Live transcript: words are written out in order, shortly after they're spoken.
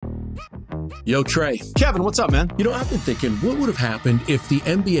Yo, Trey. Kevin, what's up, man? You know, I've been thinking, what would have happened if the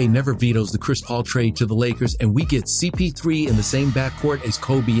NBA never vetoes the Chris Paul trade to the Lakers and we get CP3 in the same backcourt as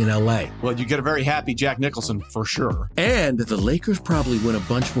Kobe in LA? Well, you get a very happy Jack Nicholson for sure. And the Lakers probably win a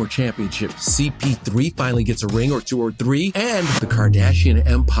bunch more championships. CP3 finally gets a ring or 2 or 3, and the Kardashian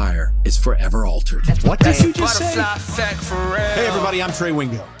empire is forever altered. What did you just say? Hey, everybody, I'm Trey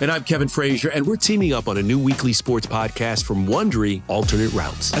Wingo. And I'm Kevin Frazier, and we're teaming up on a new weekly sports podcast from Wondery, Alternate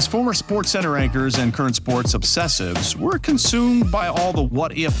Routes. As former SportsCenter anchors and current sports obsessives, we're consumed by all the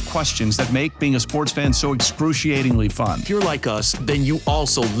what-if questions that make being a sports fan so excruciatingly fun. If you're like us, then you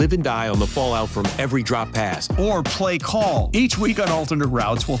also live and die on the fallout from every drop pass. Or play call. Each week on Alternate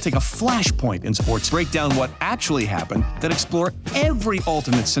Routes, we'll take a flashpoint in sports, break down what actually happened, then explore every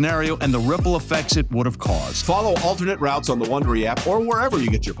alternate scenario and the ripple effects it would have caused. Follow Alternate Routes on the Wondery app or wherever you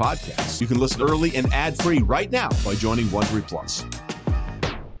get your podcasts. You can listen early and ad-free right now by joining Wondery Plus.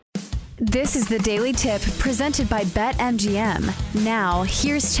 This is the Daily Tip presented by BetMGM. Now,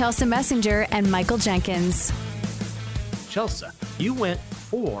 here's Chelsea Messenger and Michael Jenkins. Chelsea, you went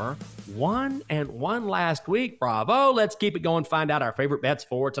 4-1-1 last week. Bravo. Let's keep it going. Find out our favorite bets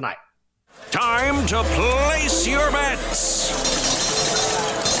for tonight. Time to place your bets.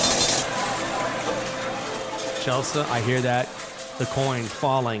 Chelsea, I hear that. The coin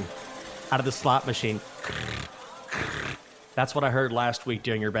falling out of the slot machine. That's what I heard last week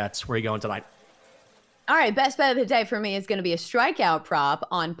during your bets. Where are you going tonight? All right, best bet of the day for me is going to be a strikeout prop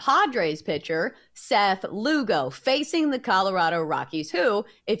on Padres pitcher Seth Lugo facing the Colorado Rockies, who,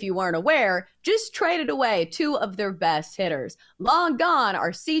 if you weren't aware, just traded away 2 of their best hitters. Long gone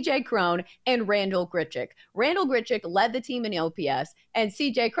are CJ Cron and Randall Grichuk. Randall Grichuk led the team in OPS, and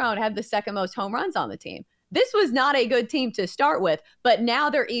CJ Cron had the second most home runs on the team. This was not a good team to start with, but now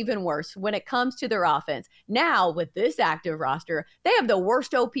they're even worse when it comes to their offense. Now, with this active roster, they have the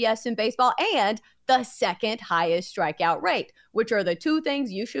worst OPS in baseball and the second highest strikeout rate, which are the 2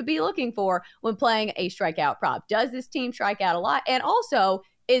 things you should be looking for when playing a strikeout prop. Does this team strike out a lot? And also,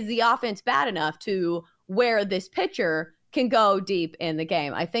 is the offense bad enough to where this pitcher can go deep in the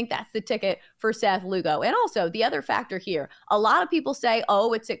game? I think that's the ticket for Seth Lugo. And also, the other factor here, a lot of people say,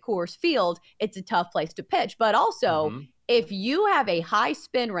 oh, it's at Coors Field, it's a tough place to pitch. But also, if you have a high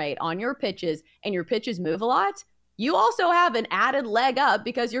spin rate on your pitches and your pitches move a lot, you also have an added leg up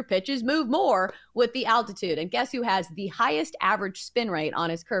because your pitches move more with the altitude. And guess who has the highest average spin rate on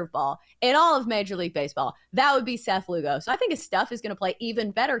his curveball in all of Major League Baseball? That would be Seth Lugo. So I think his stuff is going to play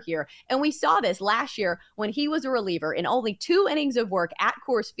even better here. And we saw this last year when he was a reliever in only 2 innings of work at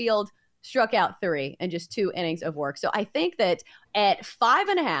Coors Field, struck out 3 in just 2 innings of work. So I think that at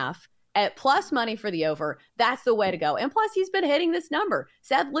 5.5, at plus money for the over, that's the way to go. And plus, he's been hitting this number.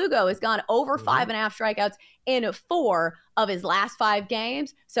 Seth Lugo has gone over 5.5 strikeouts in 4 of his last 5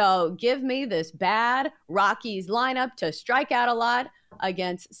 games. So give me this bad Rockies lineup to strike out a lot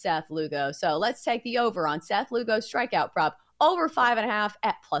against Seth Lugo. So let's take the over on Seth Lugo's strikeout prop, over 5.5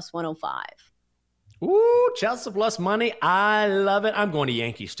 at plus 105. Ooh, Chelsea plus money. I love it. I'm going to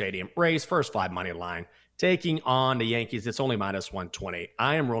Yankee Stadium. Rays first 5 money line. Taking on the Yankees, it's only minus 120.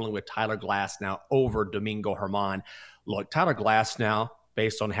 I am rolling with Tyler Glasnow over Domingo Germán. Look, Tyler Glasnow,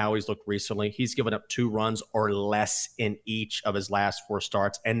 based on how he's looked recently, he's given up 2 runs or less in each of his last 4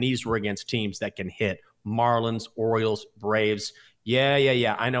 starts, and these were against teams that can hit. Marlins, Orioles, Braves.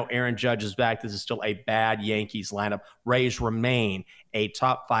 Yeah. I know Aaron Judge is back. This is still a bad Yankees lineup. Rays remain a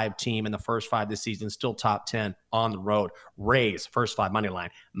top 5 team in the first 5 this season, still top 10 on the road. Rays, first 5 money line,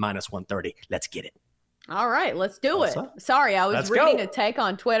 minus 130. Let's get it. All right, let's do it. Sorry, I was reading a take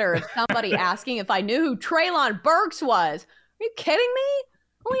on Twitter of somebody asking if I knew who Treylon Burks was. Are you kidding me?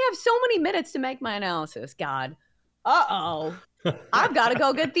 I only have so many minutes to make my analysis. God. Uh-oh. I've got to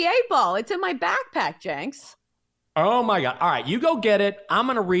go get the 8 ball. It's in my backpack, Jenks. Oh, my God. All right, you go get it. I'm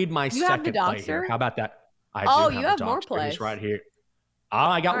going to read my you second play here. How about that? You have more plays. Right here. Oh,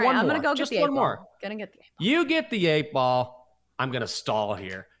 I got one more. I'm going to go get the 8 ball. Gonna get the 8 ball. You get the 8 ball. I'm going to stall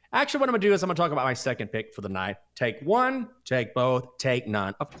here. Actually, what I'm going to do is I'm going to talk about my second pick for the night. Take 1, take both, take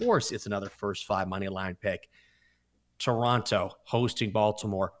none. Of course, it's another first 5 money line pick. Toronto hosting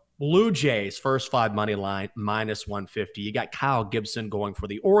Baltimore. Blue Jays, first 5 money line, minus 150. You got Kyle Gibson going for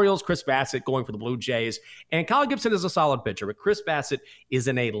the Orioles, Chris Bassett going for the Blue Jays. And Kyle Gibson is a solid pitcher, but Chris Bassett is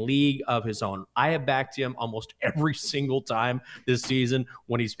in a league of his own. I have backed him almost every single time this season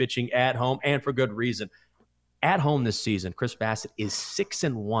when he's pitching at home, and for good reason. At home this season, Chris Bassett is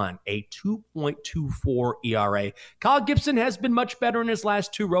 6-1, a 2.24 ERA. Kyle Gibson has been much better in his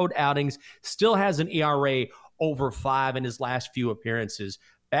last 2 road outings, still has an ERA over 5 in his last few appearances.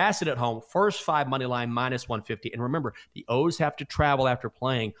 Bassett at home, first 5 money line, -150. And remember, the O's have to travel after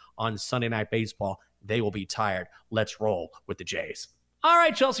playing on Sunday Night Baseball. They will be tired. Let's roll with the Jays. All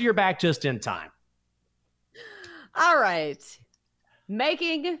right, Chelsea, you're back just in time. All right.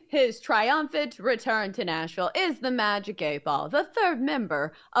 Making his triumphant return to Nashville is the Magic 8 Ball, the third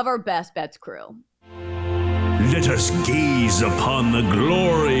member of our Best Bets crew. Let us gaze upon the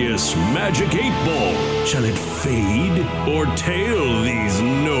glorious Magic 8 Ball. Shall it fade or tail these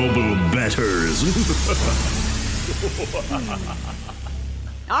noble betters?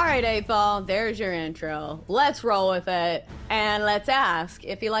 All right, 8 Ball, there's your intro. Let's roll with it. And let's ask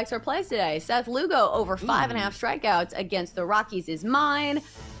if he likes our plays today. Seth Lugo over 5.5 strikeouts against the Rockies is mine.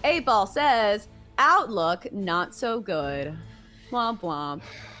 8 Ball says, outlook not so good. Womp womp.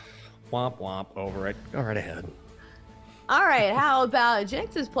 Womp womp over it. Go right ahead. All right, how about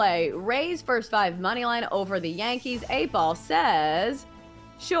Jinx's play? Rays first 5 money line over the Yankees. 8 Ball says,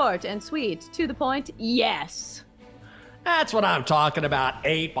 short and sweet, to the point, yes. That's what I'm talking about,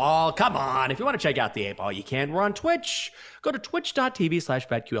 8 Ball. Come on. If you want to check out the 8 Ball, you can. We're on Twitch. Go to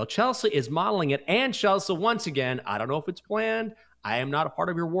twitch.tv/BetQL. Chelsea is modeling it. And Chelsea, once again, I don't know if it's planned. I am not a part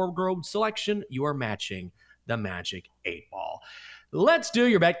of your wardrobe selection. You are matching the Magic 8 Ball. Let's do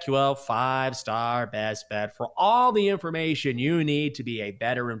your BetQL 5-star best bet. For all the information you need to be a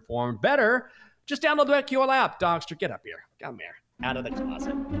better informed bettor, just download the BetQL app. Dogster, get up here. Come here. Out of the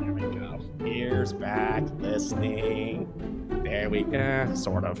closet. There we go. Ears back, listening. There we go.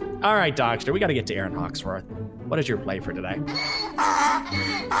 Sort of. All right, Dogster, we got to get to Aaron Hawksworth. What is your play for today?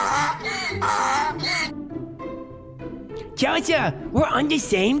 Chelsea, we're on the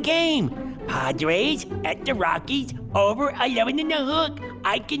same game. Padres at the Rockies over 11 and a hook.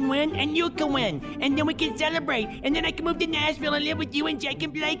 I can win and you can win. And then we can celebrate. And then I can move to Nashville and live with you and Jake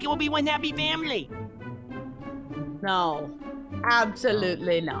and Blake. And we'll be one happy family. No,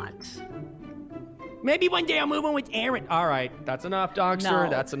 absolutely not. Maybe one day I'll move on with Aaron. All right, that's enough, Dogster. No.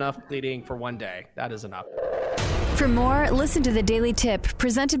 That's enough pleading for one day. That is enough. For more, listen to the Daily Tip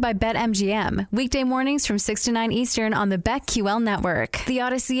presented by BetMGM. Weekday mornings from 6 to 9 Eastern on the BetQL network, the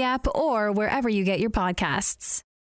Odyssey app, or wherever you get your podcasts.